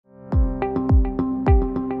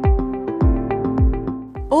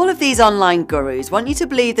All of these online gurus want you to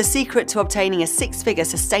believe the secret to obtaining a six-figure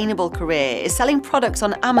sustainable career is selling products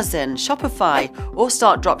on Amazon, Shopify, or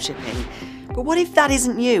start dropshipping. But what if that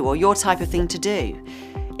isn't you or your type of thing to do?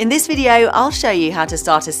 In this video, I'll show you how to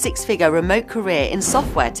start a six-figure remote career in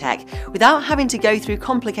software tech without having to go through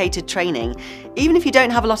complicated training, even if you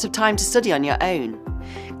don't have a lot of time to study on your own.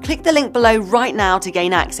 Click the link below right now to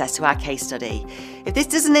gain access to our case study. If this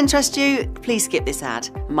doesn't interest you, please skip this ad.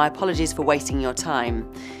 My apologies for wasting your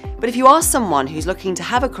time. But if you are someone who's looking to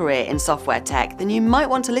have a career in software tech, then you might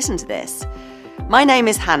want to listen to this. My name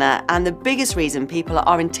is Hannah, and the biggest reason people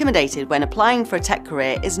are intimidated when applying for a tech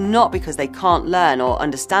career is not because they can't learn or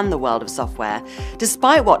understand the world of software,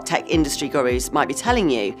 despite what tech industry gurus might be telling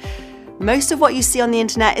you. Most of what you see on the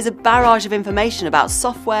internet is a barrage of information about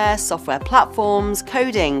software, software platforms,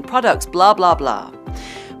 coding, products, blah, blah, blah.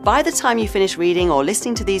 By the time you finish reading or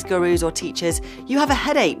listening to these gurus or teachers, you have a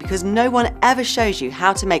headache because no one ever shows you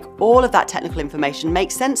how to make all of that technical information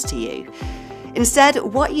make sense to you. Instead,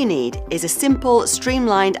 what you need is a simple,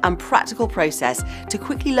 streamlined and practical process to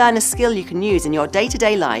quickly learn a skill you can use in your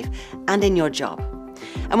day-to-day life and in your job.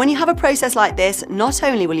 And when you have a process like this, not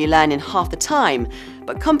only will you learn in half the time,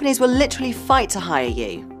 but companies will literally fight to hire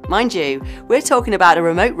you. Mind you, we're talking about a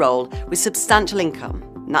remote role with substantial income,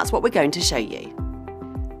 and that's what we're going to show you.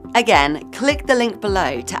 Again, click the link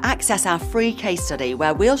below to access our free case study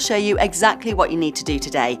where we'll show you exactly what you need to do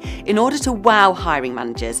today in order to wow hiring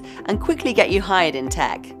managers and quickly get you hired in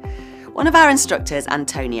tech. One of our instructors,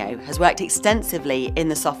 Antonio, has worked extensively in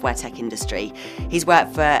the software tech industry. He's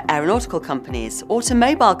worked for aeronautical companies,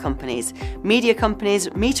 automobile companies, media companies,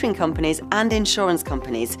 metering companies, and insurance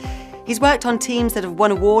companies. He's worked on teams that have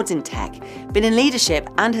won awards in tech, been in leadership,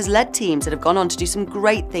 and has led teams that have gone on to do some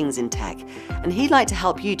great things in tech. And he'd like to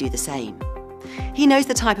help you do the same. He knows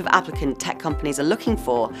the type of applicant tech companies are looking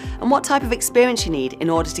for and what type of experience you need in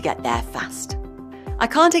order to get there fast. I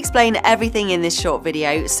can't explain everything in this short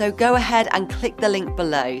video, so go ahead and click the link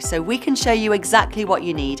below so we can show you exactly what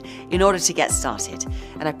you need in order to get started.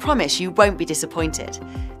 And I promise you won't be disappointed.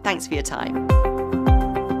 Thanks for your time.